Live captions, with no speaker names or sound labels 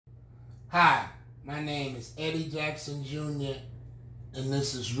Hi, my name is Eddie Jackson Jr., and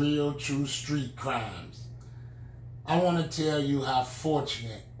this is Real True Street Crimes. I want to tell you how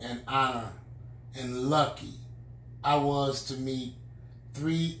fortunate and honored and lucky I was to meet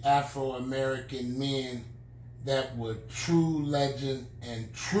 3 Afro-American men that were true legends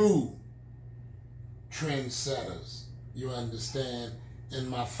and true trendsetters. You understand? And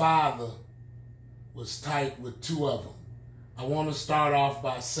my father was tight with 2 of them. I want to start off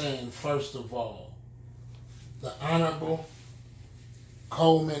by saying, first of all, the Honorable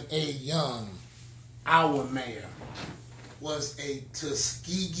Coleman A. Young, our mayor, was a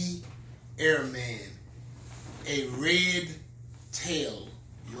Tuskegee Airman, a red tail,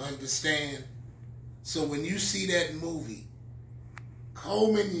 you understand? So when you see that movie,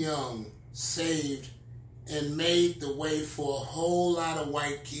 Coleman Young saved and made the way for a whole lot of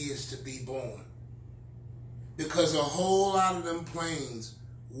white kids to be born. Because a whole lot of them planes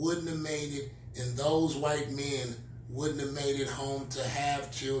wouldn't have made it, and those white men wouldn't have made it home to have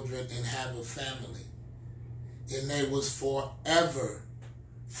children and have a family. And they was forever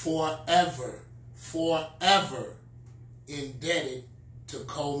indebted to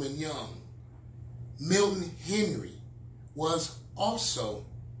Coleman Young. Milton Henry was also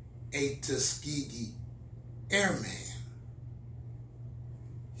a Tuskegee Airman.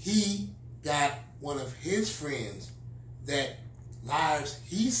 He got one of his friends that lives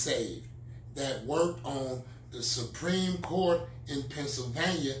he saved that worked on the Supreme Court in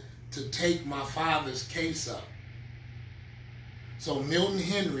Pennsylvania to take my father's case up. So Milton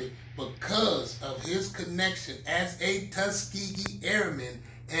Henry, because of his connection as a Tuskegee Airman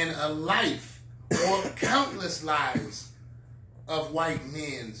and a life or countless lives of white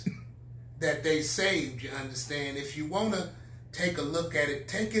men that they saved, you understand? If you want to take a look at it,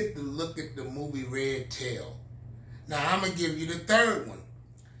 take it to look at the movie Red Tail. Now, I'm going to give you the third one.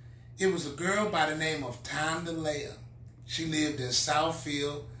 It was a girl by the name of Tondalea. She lived in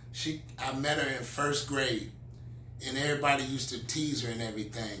Southfield. I met her in 1st grade, and everybody used to tease her and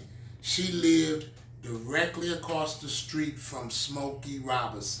everything. She lived directly across the street from Smokey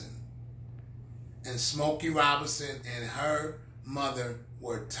Robinson. And Smokey Robinson and her mother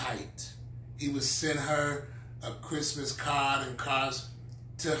were tight. He would send her a Christmas card and cards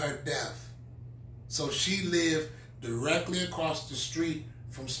to her death. So she lived directly across the street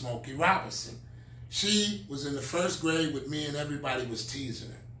from Smokey Robinson. She was in the 1st grade with me, and everybody was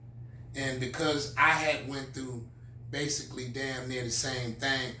teasing her. And because I had went through basically damn near the same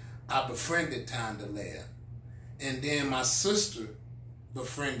thing, I befriended Tondalea. And then my sister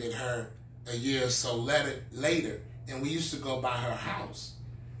befriended her a year or so later, and we used to go by her house.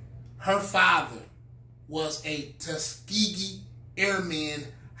 Her father was a Tuskegee Airman,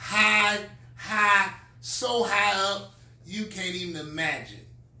 so high up, you can't even imagine.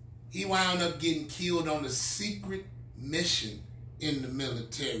 He wound up getting killed on a secret mission in the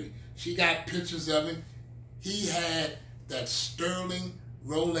military. She got pictures of him. He had that sterling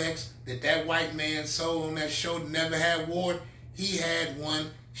Rolex that white man sold on that show that Never Had Wore. He had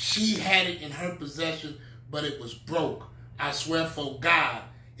one. She had it in her possession, but it was broke. I swear for God,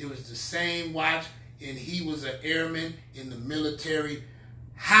 it was the same watch, and he was an airman in the military.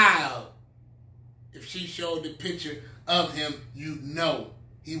 How? If she showed the picture of him, you'd know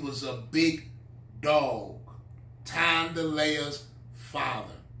he was a big dog. Tondalea's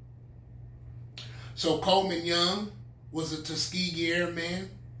father. So Coleman Young was a Tuskegee Airman.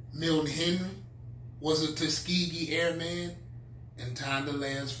 Milton Henry was a Tuskegee Airman. And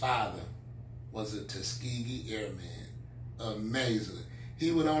Tondalea's father was a Tuskegee Airman. Amazing. He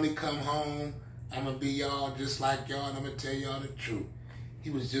would only come home, I'm going to be y'all just like y'all, and I'm going to tell y'all the truth. He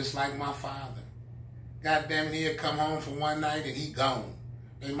was just like my father. God damn it, he'd come home for one night and he gone.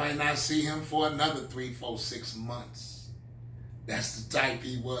 They might not see him for another 3, 4, 6 months. That's the type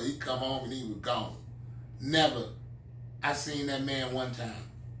he was. He'd come home and he was gone. Never. I seen that man one time.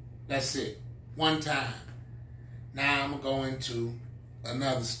 That's it. One time. Now I'm going to go into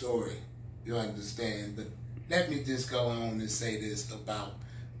another story. You understand? But let me just go on and say this about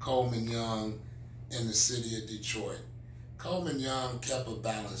Coleman Young in the city of Detroit. Coleman Young kept a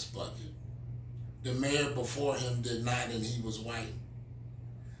balanced budget. The mayor before him did not, and he was white.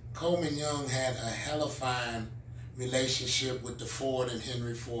 Coleman Young had a hella fine relationship with the Ford and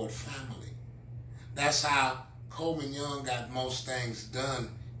Henry Ford family. That's how Coleman Young got most things done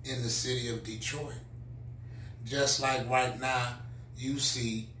in the city of Detroit. Just like right now, you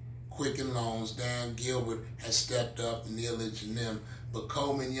see Quicken Loans, Dan Gilbert has stepped up, Neelage and them, but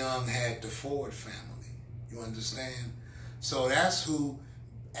Coleman Young had the Ford family. You understand? So that's who,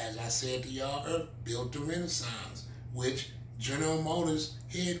 as I said to y'all earlier, built the Renaissance, which General Motors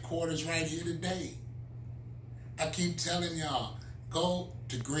headquarters right here today. I keep telling y'all, go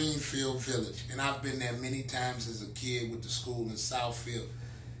to Greenfield Village. And I've been there many times as a kid with the school in Southfield.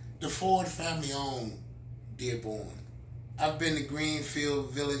 The Ford family owned Dearborn. I've been to Greenfield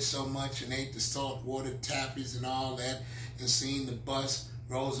Village so much and ate the saltwater tappies and all that, and seen the bus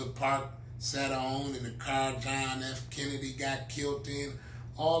Rosa Parks sat on and the car John F. Kennedy got killed in.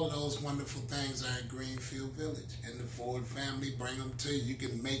 All of those wonderful things are at Greenfield Village. And the Ford family bring them to you. You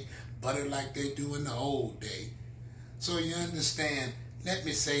can make butter like they do in the old day. So you understand, let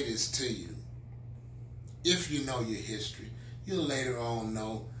me say this to you. If you know your history, you'll later on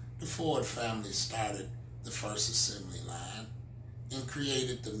know the Ford family started the first assembly line and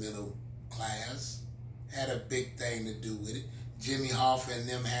created the middle class. Had a big thing to do with it. Jimmy Hoffa and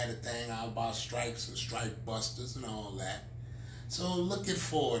them had a thing out about strikes and strike busters and all that. So look at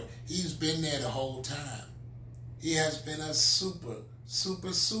Ford. He's been there the whole time. He has been a super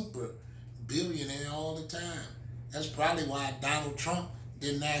billionaire all the time. That's probably why Donald Trump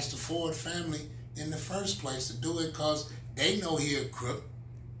didn't ask the Ford family in the first place to do it, because they know he a crook.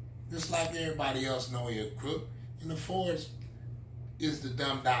 Just like everybody else know he a crook. And the Fords is the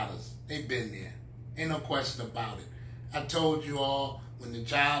dumb dollars. They've been there. Ain't no question about it. I told you all, when the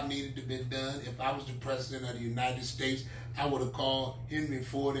job needed to be done, if I was the president of the United States, I would have called Henry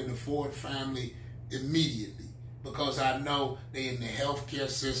Ford and the Ford family immediately, because I know they in the healthcare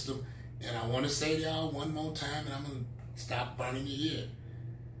system. And I want to say to y'all one more time, and I'm going to stop burning your ear.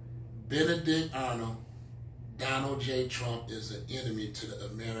 Benedict Arnold, Donald J. Trump is an enemy to the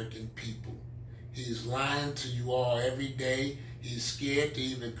American people. He's lying to you all every day. He's scared to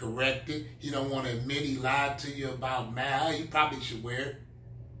even correct it. He don't want to admit he lied to you about mail. He probably should wear it.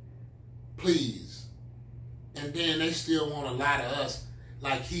 Please. And then they still want to lie to us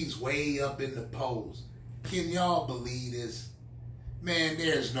like he's way up in the polls. Can y'all believe this? Man,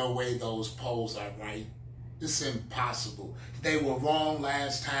 there's no way those polls are right. It's impossible. They were wrong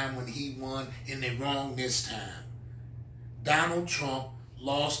last time when he won, and they're wrong this time. Donald Trump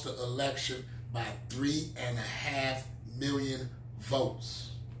lost the election by 3.5 million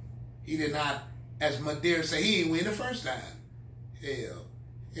votes. He did not, as Madeira said, he ain't win the first time. Hell,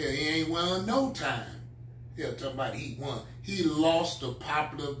 he ain't won no time. Hell, talking about he won. He lost the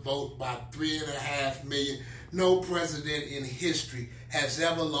popular vote by 3.5 million. No president in history has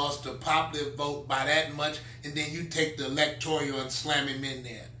ever lost the popular vote by that much, and then you take the electoral and slam him in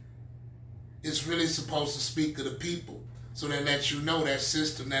there. It's really supposed to speak to the people. So that lets you know that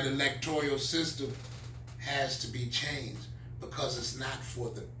system, that electoral system, has to be changed, because it's not for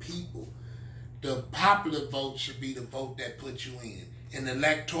the people. The popular vote should be the vote that puts you in. An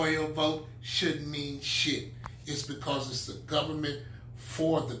electoral vote shouldn't mean shit. It's because it's the government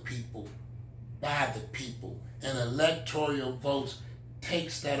for the people, by the people. And electoral votes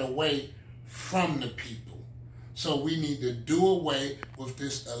takes that away from the people. So we need to do away with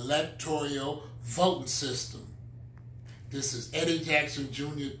this electoral voting system. This is Eddie Jackson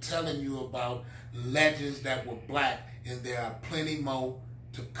Jr. telling you about legends that were black, and there are plenty more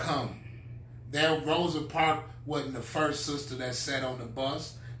to come. Rosa Parks wasn't the first sister that sat on the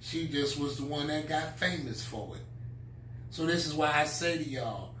bus. She just was the one that got famous for it. So this is why I say to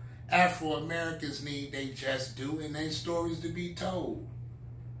y'all, Afro-Americans need they just do, and their stories to be told.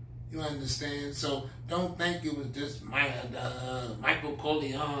 You understand? So don't think it was just Michael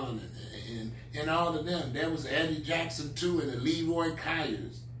Coleman and all of them. There was Eddie Jackson too, and the Leroy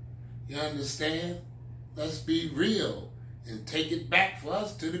Kyers. You understand? Let's be real and take it back for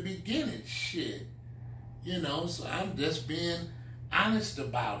us to the beginning. Shit. You know, so I'm just being honest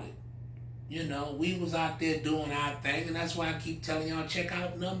about it. You know, we was out there doing our thing, and that's why I keep telling y'all, check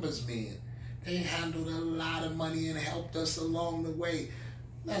out Numbers Men. They handled a lot of money and helped us along the way.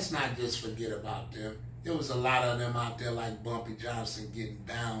 Let's not just forget about them. There was a lot of them out there like Bumpy Johnson getting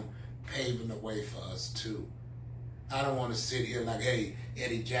down, paving the way for us too. I don't want to sit here like, hey,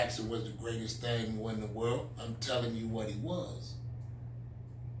 Eddie Jackson was the greatest thing in the world. I'm telling you what he was.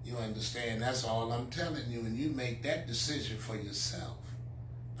 You understand? That's all I'm telling you, and you make that decision for yourself.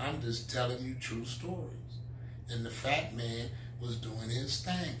 I'm just telling you true stories. And the fat man was doing his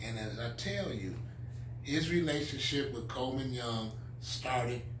thing. And as I tell you, his relationship with Coleman Young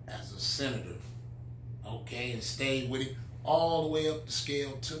started as a senator, okay, and stayed with him all the way up the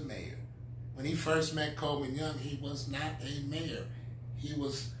scale to mayor. When he first met Coleman Young, he was not a mayor. He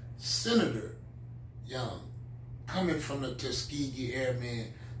was Senator Young, coming from the Tuskegee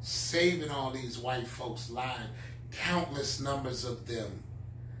Airmen, saving all these white folks' lives, countless numbers of them.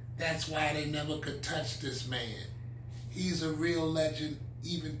 That's why they never could touch this man. He's a real legend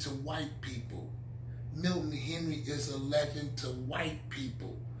even to white people. Milton Henry is a legend to white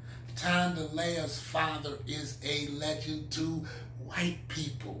people. Tondalea's father is a legend to white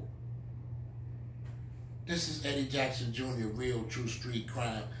people. This is Eddie Jackson Jr., Real True Street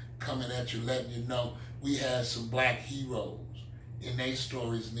Crime, coming at you, letting you know we have some black heroes, and their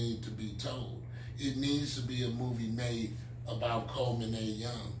stories need to be told. It needs to be a movie made about Coleman A.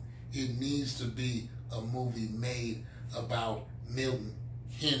 Young. It needs to be a movie made about Milton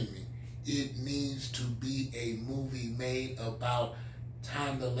Henry. It needs to be a movie made about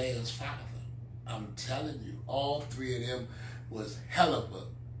Tondalea's father. I'm telling you, all three of them was hell of a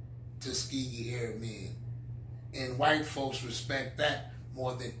Tuskegee Airmen. And white folks respect that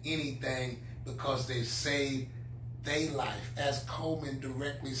more than anything because they saved their life. As Coleman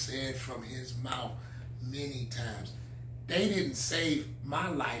directly said from his mouth many times, they didn't save my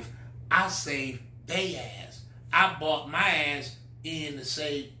life, I saved their ass. I bought my ass in to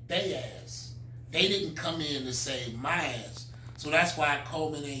save their ass. They didn't come in to save my ass. So that's why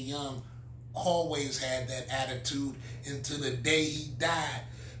Coleman A. Young always had that attitude until the day he died,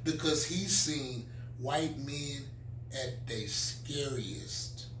 because he's seen white men at their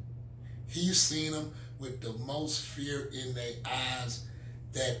scariest. He's seen them with the most fear in their eyes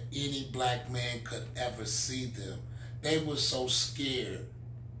that any black man could ever see them. They were so scared.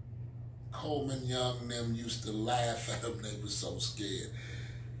 Coleman Young and them used to laugh at them. They were so scared.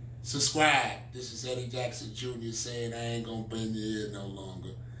 Subscribe. This is Eddie Jackson Jr. saying I ain't going to bring you here no longer.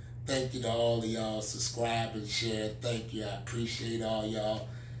 Thank you to all of y'all. Subscribe and share. Thank you. I appreciate all y'all.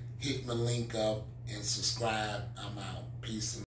 Hit my link up and subscribe. I'm out. Peace and